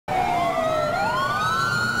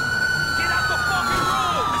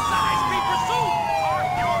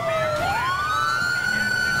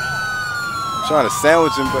trying to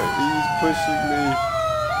sandwich him, but he's pushing me.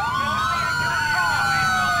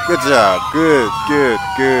 Good job. Good, good,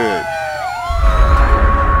 good.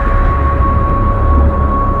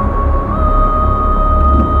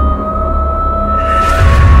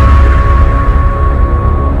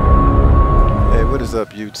 Hey, what is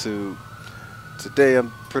up, YouTube? Today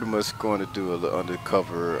I'm pretty much going to do a little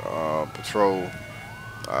undercover patrol.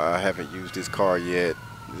 I haven't used this car yet.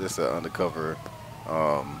 It's just an undercover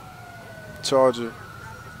Charger.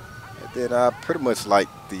 And then I pretty much like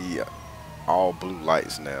the all blue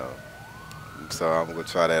lights now. And so I'm going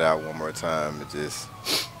to try that out one more time and just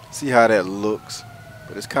see how that looks.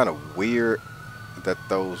 But it's kind of weird that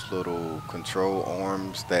those little control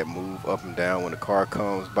arms that move up and down when the car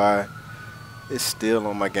comes by, it's still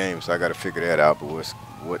on my game, so I got to figure that out.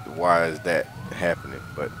 But why is that happening?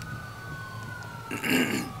 But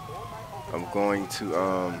I'm going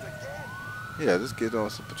to yeah, let's get on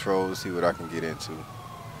some patrols, see what I can get into.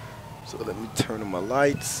 So let me turn on my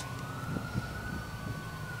lights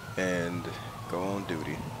and go on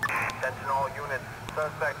duty.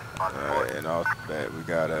 Alright, and off that we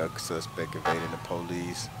got a suspect evading the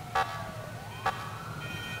police.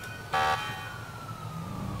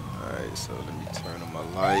 Alright, so let me turn on my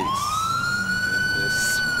lights in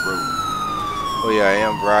this road. Oh yeah, I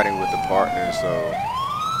am riding with a partner, so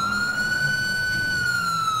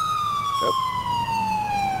yep.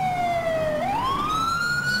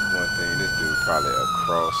 That's one thing, this dude probably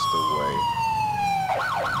across the way.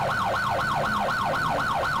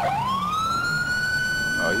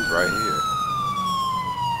 Oh, he's right here.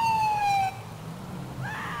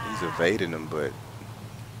 He's evading him, but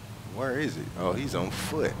where is he? Oh, he's on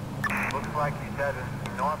foot. Looks like he's headed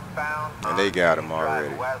northbound. And they got him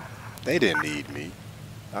already. They didn't need me.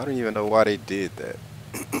 I don't even know why they did that.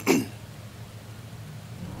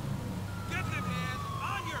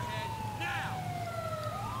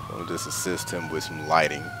 I'll just assist him with some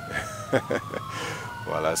lighting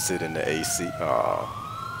while I sit in the AC. Oh,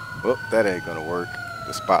 well, that ain't gonna work.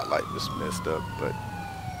 The spotlight was messed up, but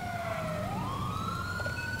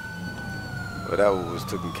that was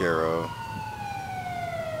taken care of.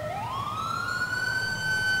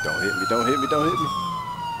 Don't hit me, don't hit me, don't hit me.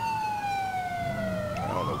 I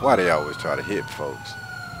don't know why they always try to hit folks.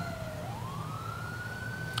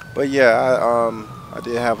 But yeah, I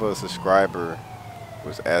did have a subscriber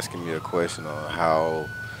was asking me a question on how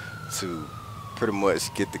to pretty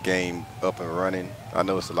much get the game up and running. I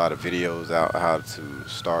know it's a lot of videos out how to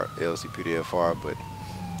start Lcpdfr, but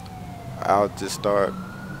I'll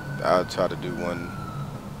try to do one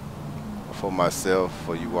for myself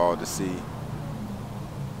for you all to see.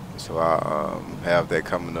 So I'll have that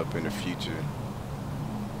coming up in the future.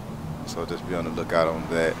 So just be on the lookout on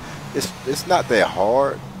that. It's not that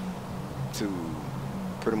hard to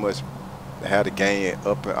pretty much have the game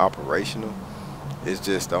up and operational. It's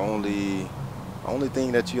just the only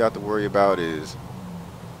thing that you have to worry about is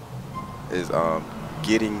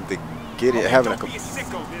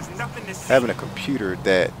having a computer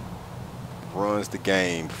that runs the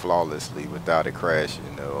game flawlessly without it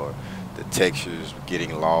crashing, or the textures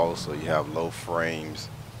getting lost, so you have low frames.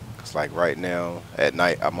 It's like right now at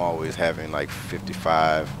night I'm always having like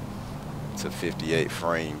 55 to 58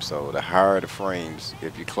 frames. So the higher the frames,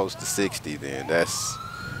 if you're close to 60, then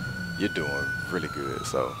you're doing really good.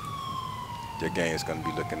 So your game's gonna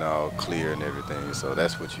be looking all clear and everything. So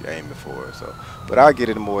that's what you're aiming for. So, but I'll get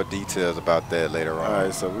into more details about that later on. All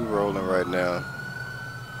right, so we're rolling right now.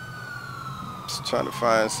 Just trying to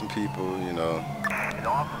find some people, you know. An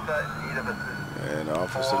officer in need of assistance. And the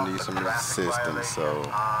officer needs some assistance, so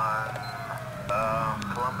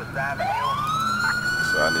Columbus Avenue.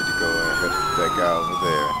 So I need to go and help that guy over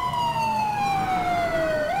there.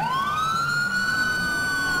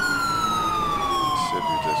 Should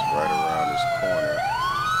be just right around this corner.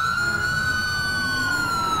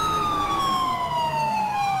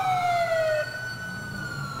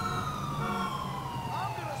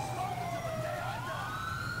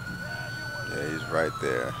 Yeah, he's right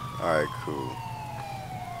there. Alright, cool.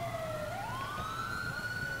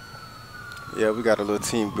 Yeah, we got a little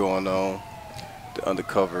team going on. The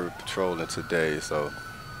undercover patrolling today, so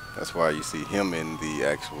that's why you see him in the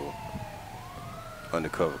actual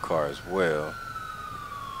undercover car as well.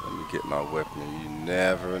 Let me get my weapon. You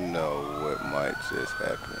never know what might just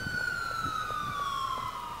happen.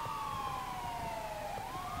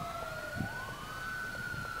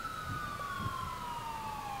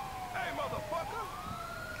 Hey, motherfucker!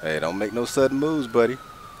 Hey, don't make no sudden moves, buddy.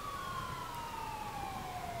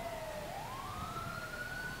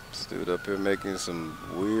 Stood up here making some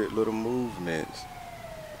weird little movements.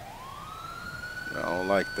 I don't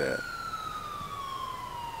like that.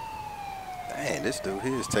 Man, this dude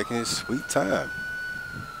here is taking his sweet time.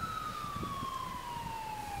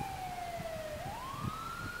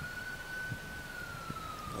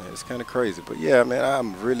 Yeah, it's kind of crazy, but yeah, man,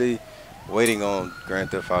 I'm really waiting on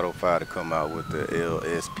Grand Theft Auto 5 to come out with the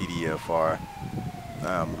Lcpdfr.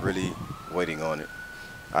 I'm really waiting on it.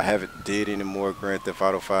 I haven't did any more Grand Theft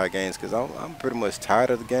Auto 5 games because I'm pretty much tired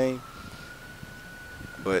of the game.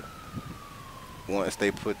 But once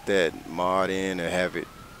they put that mod in and have it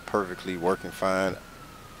perfectly working fine,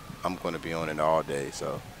 I'm going to be on it all day.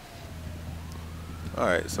 So, all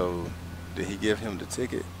right. So, did he give him the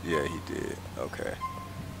ticket? Yeah, he did. Okay.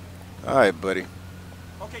 All right, buddy.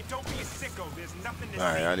 Okay, don't be a sicko. There's nothing to see.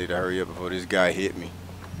 All right, I need to hurry up before this guy hit me.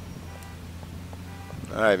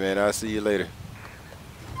 All right, man. I'll see you later.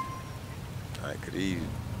 All right, 'cause these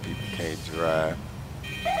people can't drive.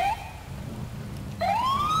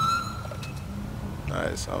 All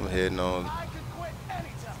right, so I'm heading on. I could quit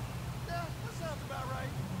anytime. Yeah, that sounds about right.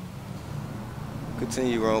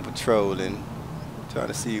 Continue on patrolling, trying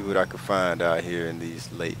to see what I can find out here in these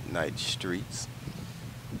late night streets.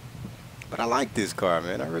 But I like this car,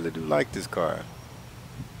 man. I really do like this car.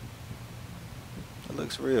 It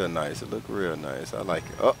looks real nice. It looks real nice. I like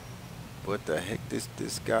it. Oh, what the heck this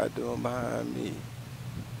guy doing behind me?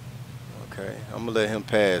 Okay, I'm gonna let him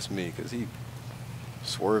pass me because he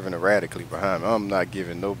swerving erratically behind me. I'm not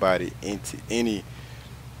giving nobody any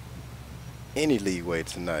leeway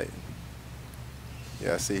tonight.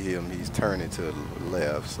 Yeah, I see him. He's turning to the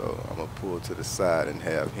left, so I'm gonna pull to the side and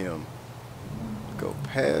have him go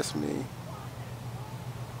past me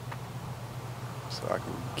so I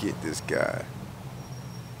can get this guy.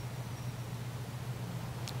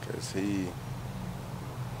 Cause he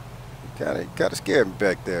kind of scared me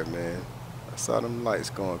back there, man. I saw them lights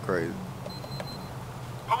going crazy.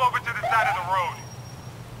 Pull over to the side of the road.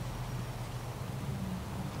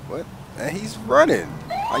 What? And he's running.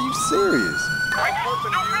 Are you serious?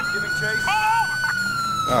 Giving chase.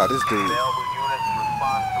 Ah, this dude Available units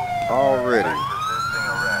respond to already. resisting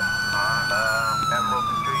arrest on Emerald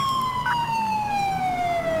Street.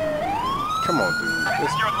 Come on, dude.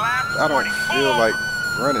 This is your last I don't warning. feel like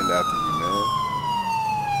running after you, man.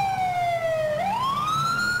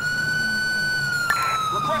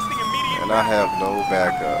 Requesting immediate. And I have no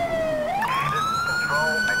backup. This is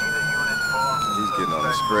control. I need a unit for He's getting on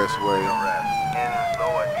the expressway. arrest in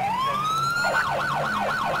Lower Easton.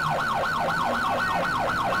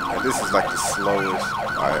 And this is like the slowest.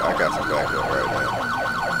 Alright, I got some backup right now.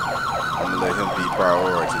 I'm gonna let him be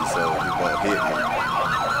priority so he won't hit me.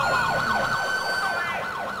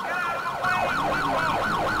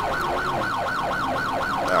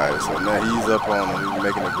 Alright, so now he's up on him. He's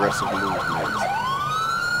making aggressive movements.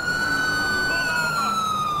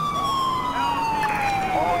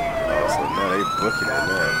 Oh, so now they booking it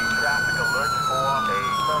now. Traffic alert for a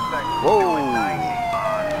suspect Whoa! doing 90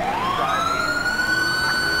 on driving.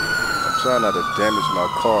 I'm trying not to damage my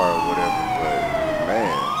car or whatever, but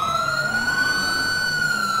man.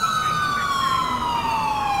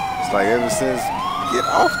 It's like ever since get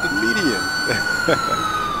off the median.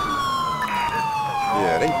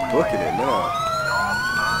 Yeah, they booking it now. North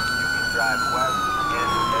you can drive west in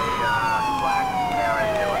a black Karen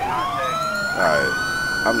Diligente. Alright,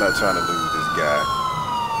 I'm not trying to lose this guy.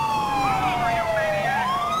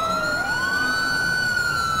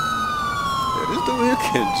 Yeah, this dude here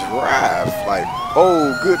can drive. Like,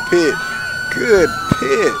 oh, good pit. Good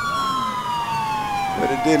pit. But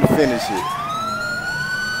it didn't finish it.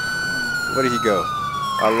 Where did he go?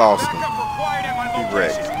 I lost him. Backup required at my He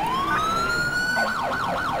location. wrecked.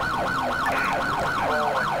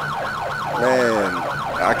 Man,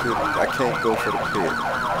 I can't go for the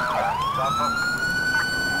pit.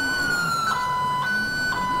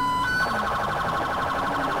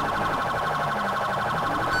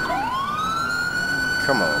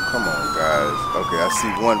 Come on, guys. Okay, I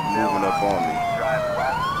see one moving up on me. Drive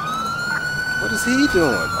west. What is he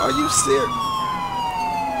doing? Are you serious?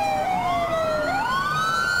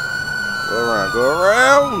 Go around, go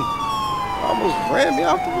around. Almost ran me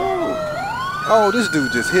off the road. Oh, this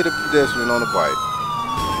dude just hit a pedestrian on a bike.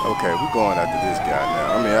 Okay, we're going after this guy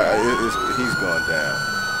now. I mean, he's going down.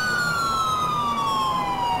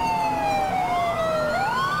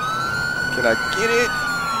 Can I get it?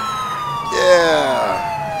 Yeah.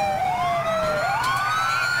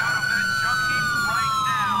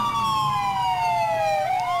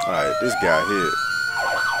 All right, this guy here.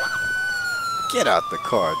 Get out the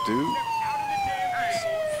car, dude.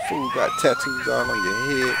 Fool got tattoos all on your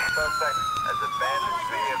head. Suspect has abandoned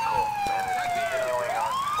vehicle and is continuing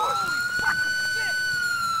on foot.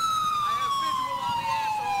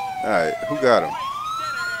 All right, who got him?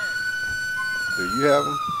 Do you have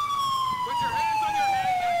him? Put your hands on your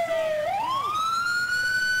head and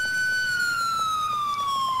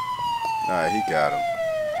Alright, he got him.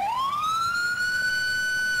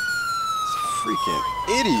 Freaking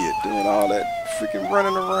idiot doing all that freaking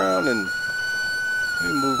running around. And let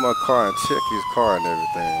me move my car and check his car and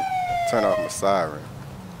everything. Turn off my siren.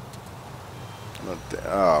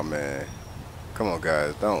 Oh man, come on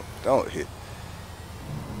guys, don't hit.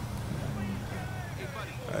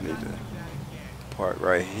 I need to park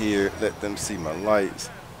right here, let them see my lights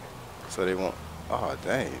so they won't. Oh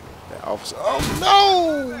dang, that officer. Oh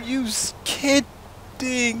no, you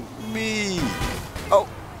kidding me. Oh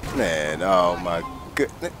man, oh my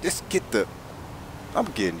goodness, just get the,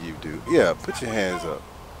 I'm getting you, dude. Yeah, put your hands up.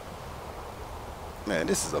 Man,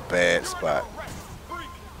 this is a bad spot.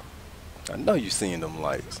 I know you seen them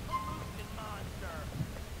lights.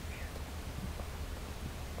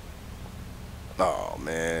 Oh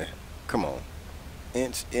man, come on.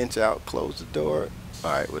 Inch out, close the door.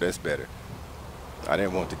 Alright, well that's better. I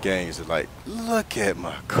didn't want the gangs to like, look at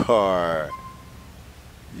my car.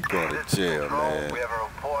 You going to jail, man. We have a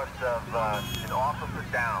report of an officer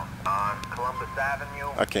down on Columbus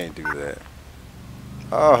Avenue. I can't do that.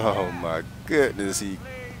 Oh my goodness, man.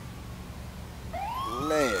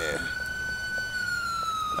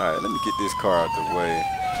 Alright, let me get this car out the way.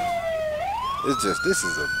 It's just, this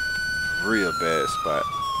is a real bad spot.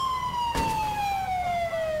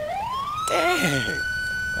 Dang.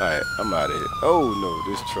 Alright, I'm out of here. Oh no,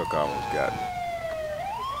 this truck almost got me.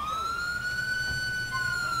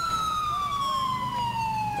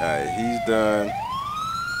 Alright, he's done.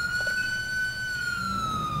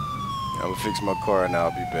 I'm gonna fix my car and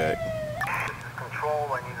I'll be back.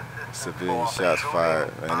 Control, I need assistance. Civilian shots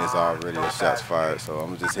fired, and it's already a shots fired, so I'm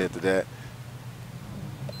gonna just head to that.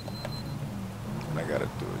 And I gotta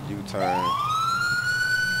do a U-turn.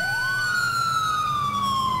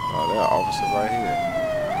 Oh, there's an officer right here.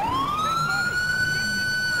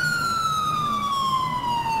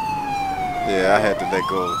 Yeah, I had to let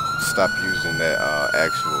go, stop using that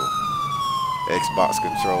actual Xbox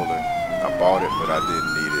controller. I bought it, but I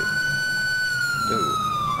didn't need it. Dude,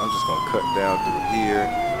 I'm just gonna cut down through here,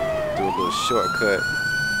 do a little shortcut.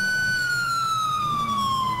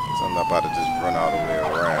 Cause I'm not about to just run all the way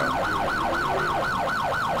around.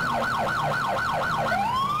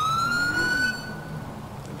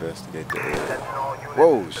 Investigate the area.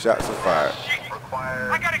 Whoa, shots are fired.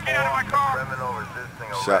 I gotta get out of my car.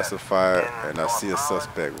 Shots are fired, and I see a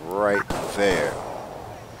suspect right there.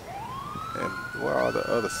 And where are the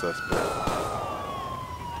other suspects?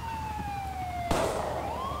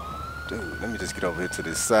 Dude, let me just get over here to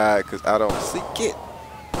this side, because I don't see it.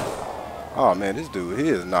 Oh man, this dude, he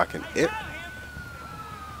is knocking it.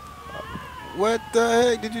 What the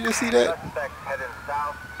heck? Did you just see that?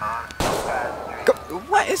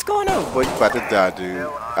 What is going on? Boy, you about to die, dude.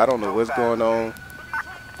 I don't know what's going on.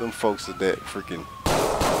 Them folks are that freaking...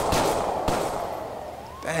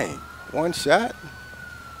 Dang, one shot?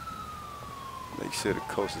 Make sure the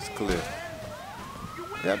coast is clear.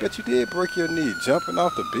 Yeah, I bet you did break your knee jumping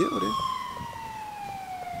off the building.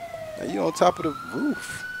 Now you on top of the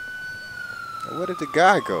roof. And where did the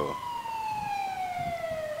guy go?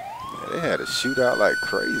 Yeah, they had a shootout like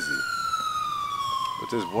crazy. But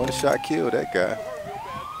just one shot killed that guy.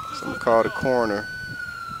 So I'm gonna call the coroner.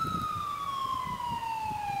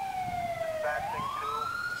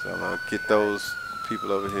 So I'm gonna get those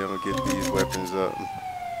people over here. I'm gonna get these weapons up.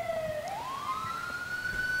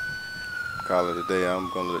 Call it a day. I'm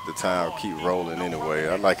gonna let the time keep rolling anyway.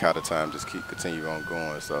 I like how the time just continue on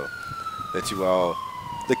going. So let you all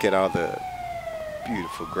look at all the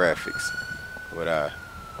beautiful graphics, what I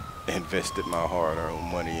invested my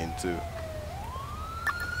hard-earned money into.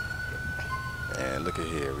 And look at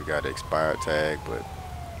here, we got the expired tag, but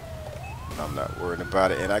I'm not worried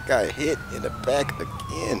about it. And I got hit in the back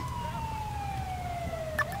again.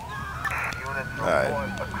 Alright,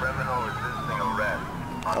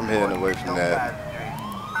 I'm heading away from that.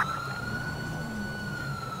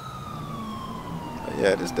 But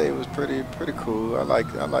yeah, this day was pretty cool. I like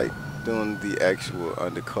doing the actual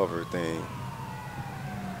undercover thing.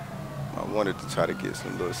 I wanted to try to get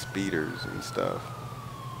some little speeders and stuff.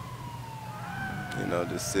 You know,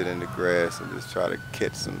 just sit in the grass and just try to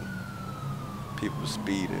catch some people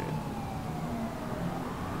speeding.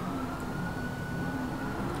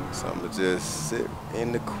 So I'm gonna just sit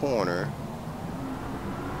in the corner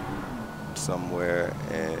somewhere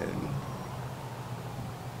and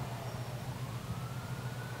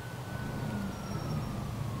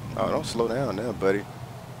oh, don't slow down now, buddy.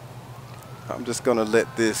 I'm just gonna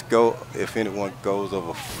let this go if anyone goes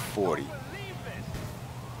over 40.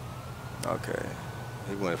 Okay,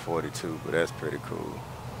 he went 42, but that's pretty cool.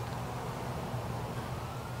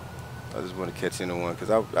 I just want to catch anyone because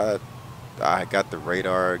I got the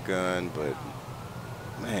radar gun, but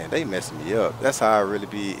man, they messing me up. That's how I really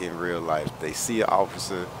be in real life. They see an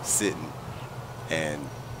officer sitting and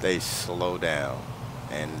they slow down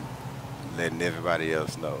and letting everybody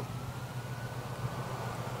else know.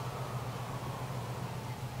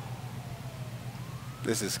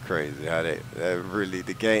 This is crazy how they really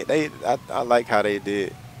the game. I like how they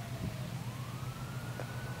did.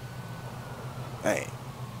 Dang.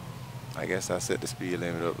 I guess I set the speed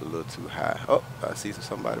limit up a little too high. Oh, I see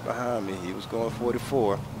somebody behind me. He was going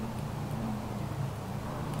 44.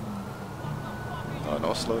 Oh,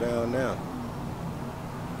 don't slow down now.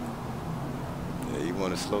 Yeah, you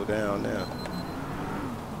want to slow down now.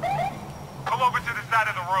 Come over to the side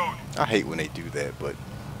of the road. I hate when they do that, but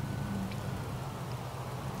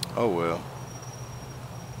oh well.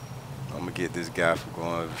 I'm gonna get this guy for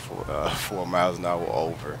going for 4 miles an hour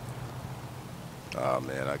over. Oh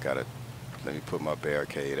man, I gotta let me put my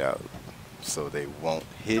barricade out so they won't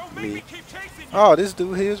hit me. Oh, this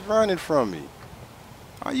dude here is running from me.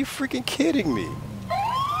 Are you freaking kidding me?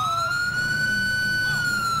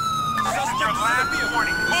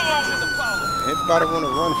 Everybody want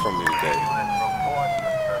to run from me today.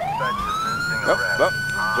 Oh,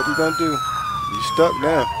 what you gonna do? You stuck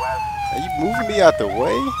now. Are you moving me out the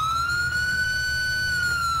way?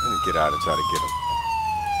 Let me get out and try to get him.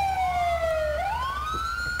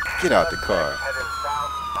 Get out the car.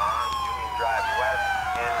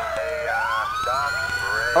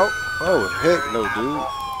 Oh, heck no, dude.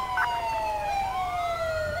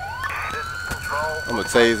 I'm gonna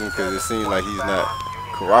tase him because it seems like he's not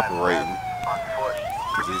cooperating.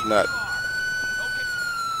 Because he's not.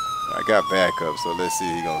 I got backup, so let's see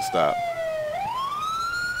if he's gonna stop.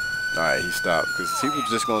 Alright, he stopped because he was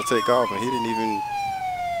just gonna take off and he didn't even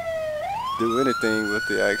do anything with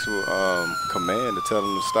the actual command to tell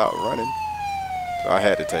him to stop running. So I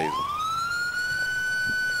had to tase him.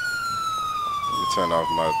 Let me turn off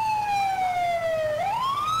my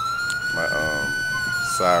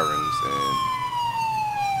sirens and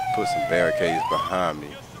put some barricades behind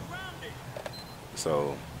me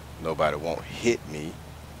so nobody won't hit me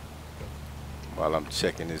while I'm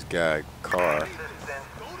checking this guy's car.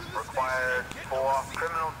 Required for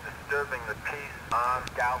criminals disturbing the peace on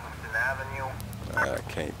Galveston Avenue. I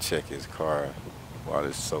can't check his car while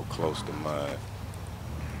it's so close to mine.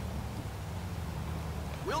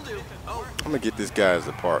 Will do. Oh. I'm gonna get this guy as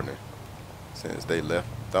a partner since they left.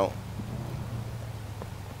 Don't.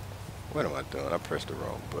 What am I doing? I pressed the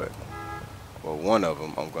wrong button. Well, one of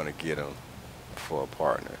them I'm gonna get him for a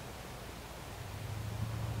partner.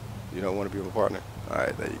 You don't want to be a partner? All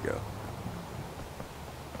right, there you go.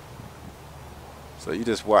 So you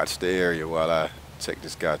just watch the area while I check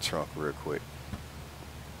this guy's trunk real quick.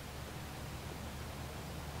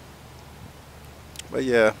 But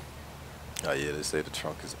yeah. Oh yeah, they say the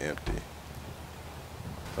trunk is empty.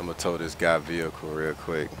 I'm gonna tow this guy's vehicle real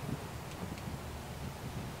quick.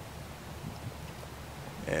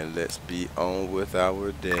 And let's be on with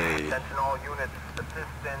our day. Attention all units,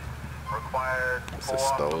 assistance required It's for a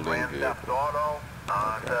stolen Grand Theft vehicle. Auto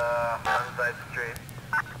on Sunside Street.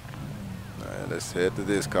 Alright, let's head to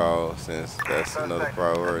this call since that's another Suspect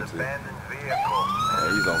priority. has abandoned vehicle. Yeah,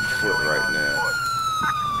 he's on foot right now.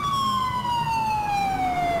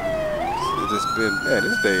 It's just been, man,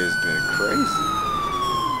 this day has been crazy.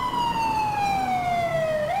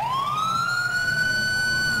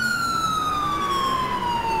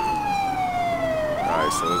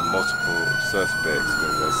 Alright, so there's multiple suspects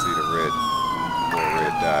because I see the more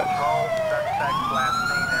red dots. Control suspect last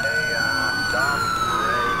seen in a dark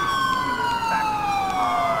gray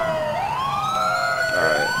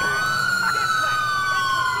Alright.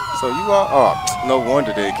 So you all, oh, no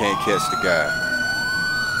wonder they can't catch the guy.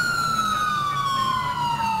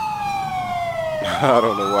 I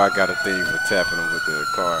don't know why I got a thing for tapping him with the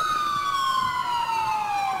car.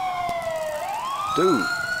 Dude,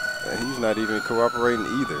 he's not even cooperating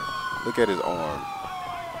either. Look at his arm.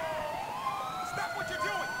 Stop what you're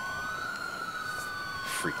doing.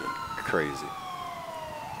 Freaking crazy.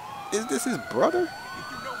 Is this his brother?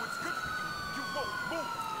 If you know what's good for you, you won't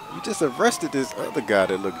move. You just arrested this other guy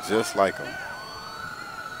that looked just like him.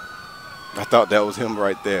 I thought that was him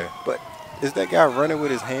right there. But is that guy running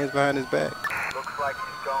with his hands behind his back? looks like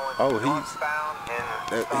he's going Oh, he's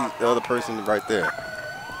the other person. person right there.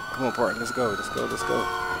 Come on, partner, let's go, let's go, let's go.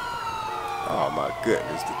 Oh my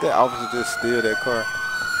goodness, did that officer just steal that car?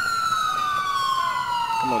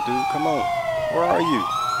 Come on, dude, come on. Where are you?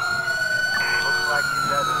 Looks like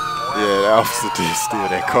he's headed Yeah, the officer did steal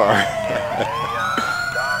that car.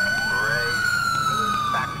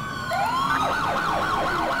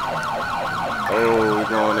 Oh, we're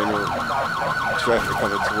going in the traffic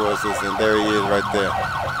coming towards us, and there he is right there.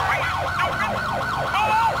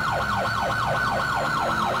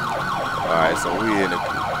 Alright, so we in a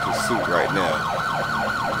pursuit right now.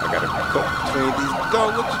 I gotta cut between these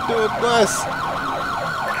dogs. What you doing, bus?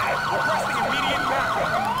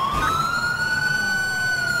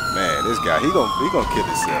 Man, this guy, he gonna kill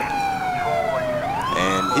himself.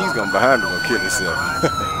 And he's gonna behind me gonna kill himself.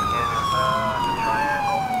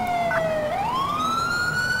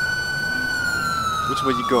 Which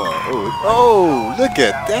way you going? Oh, look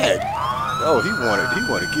at that! Oh, he wanted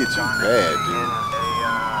to get you bad, dude.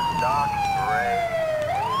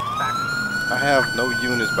 I have no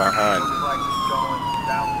units behind me.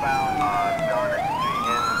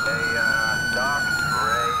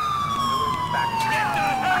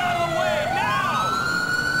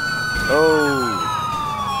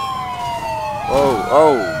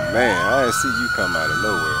 Oh, man, I didn't see you come out of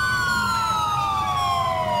nowhere.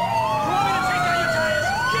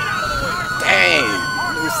 Dang!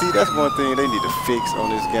 You see, that's one thing they need to fix on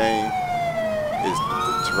this game is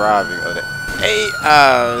the driving of the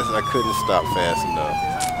AIs. I couldn't stop fast enough.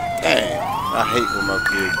 Dang! I hate when my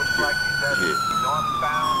kid get hit.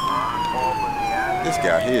 This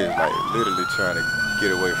guy here is like literally trying to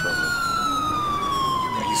get away from him.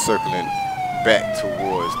 And he's circling back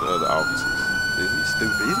towards the other officers. Is he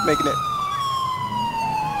stupid? He's making it.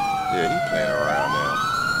 Yeah, he's playing around now.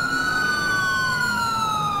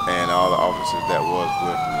 And all the officers that was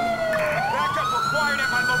with me. Backup required at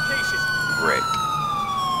my location. Wrecked.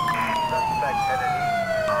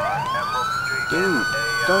 Dude,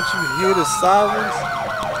 don't you hear the sirens?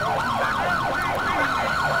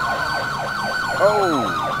 Oh!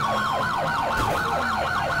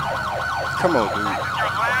 Come on, dude.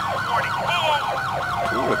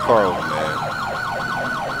 Move the car over, man.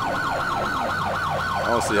 I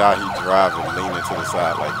don't see how he driving, leaning to the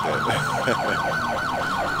side like that.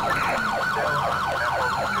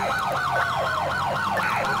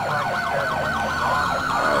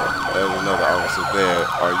 Alright, there's another officer there.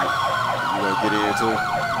 Are you gonna get in too?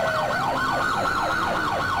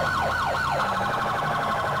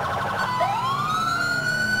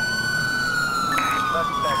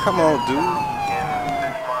 Come on, dude.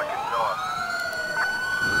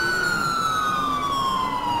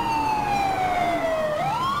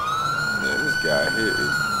 Guy here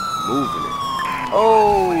is moving it.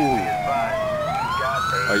 Oh!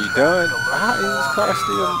 Are you done? How is this car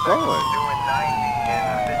still going?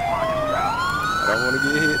 I don't want to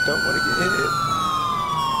get hit. Don't want to get hit.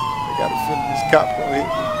 I got a feeling this cop gonna hit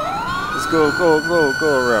me. Let's go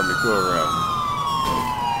around me. Go around me.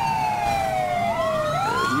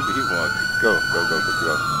 Yeah, he wants to go.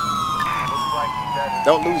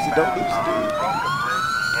 Don't lose it, dude.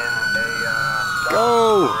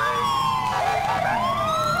 Go!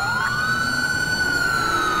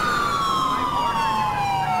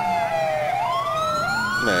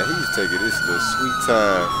 Man, he's taking this little sweet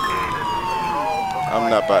time. I'm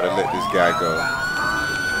not about to let this guy go.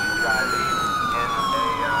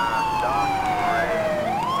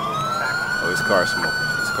 Oh, his car is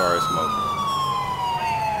smoking.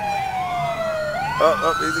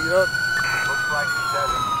 Up, easy, up.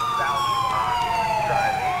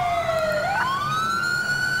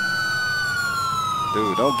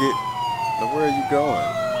 Dude, don't get. Where are you going?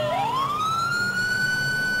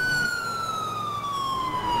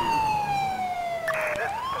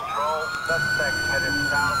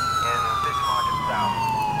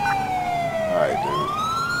 Alright, dude.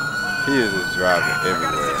 He is just driving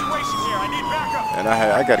everywhere. And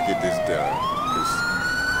I gotta get this done. Because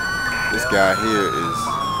this guy here is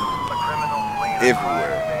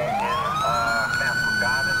everywhere.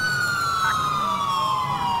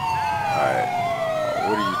 Alright.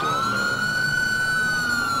 What are you doing, man?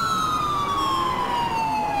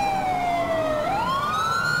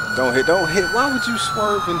 Don't hit. Why would you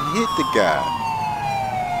swerve and hit the guy?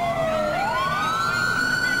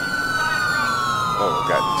 Oh,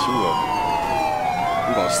 got two of them.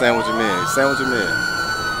 We're gonna sandwich him in.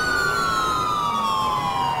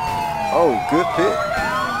 Oh, good pick.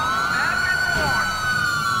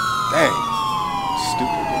 Dang.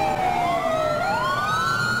 Stupid.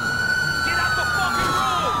 Get out the fucking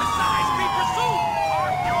road! Besides, be pursued!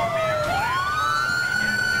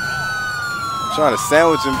 I'm trying to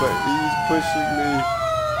sandwich him, but he's pushing me.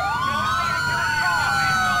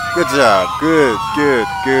 Good job. Good.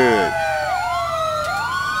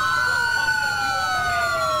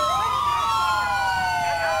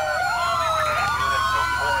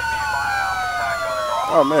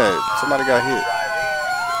 Oh man, somebody got hit.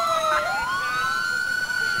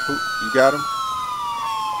 Who, you got him?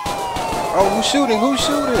 Oh, who's shooting? Who's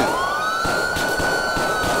shooting?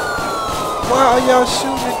 Why are y'all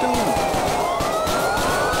shooting at dude?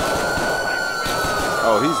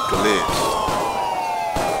 Oh, he's glitched.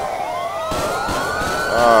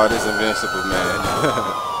 Oh, this invincible man.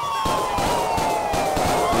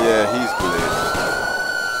 Yeah, he's glitched.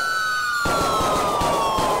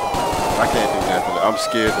 I can't do nothing. I'm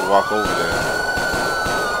scared to walk over there.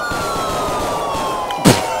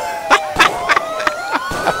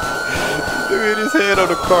 Look at his head on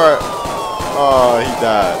the cart. Oh, he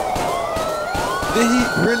died. Did he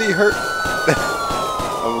really hurt?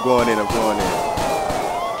 I'm going in. I'm going in.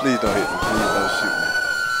 Please don't hit me. Please don't shoot me.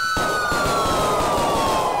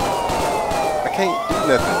 I can't do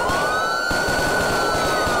nothing.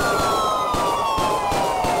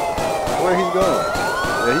 Where he's going?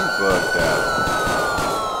 Yeah, he's bugged out.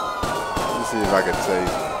 Let me see if I can save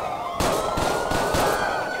him.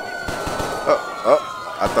 Oh,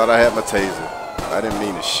 I thought I had my taser. I didn't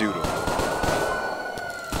mean to shoot him.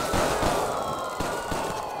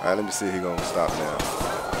 Alright, let me see if he's gonna stop now.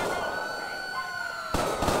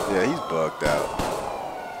 Yeah, he's bugged out.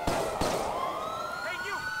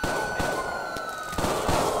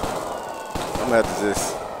 I'm gonna have to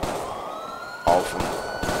just off him.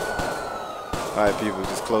 Alright people,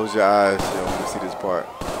 just close your eyes. You don't want to see this part.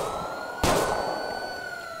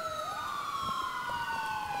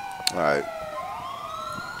 Alright.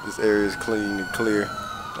 This area is clean and clear.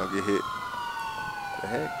 Don't get hit. The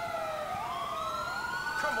heck?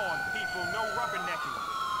 Come on, people, no rubbernecking.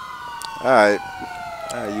 Alright.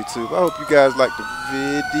 Alright, YouTube. I hope you guys liked the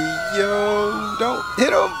video. Don't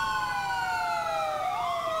hit him.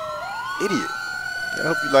 Idiot. I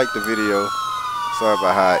hope you liked the video. Sorry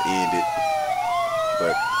about how I ended.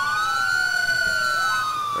 But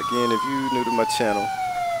again, if you're new to my channel,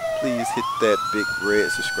 please hit that big red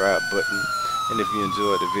subscribe button. And if you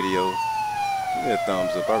enjoyed the video, give me a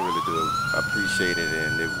thumbs up. I really do. I appreciate it,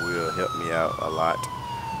 and it will help me out a lot.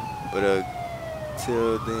 But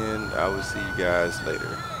till then, I will see you guys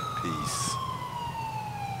later. Peace.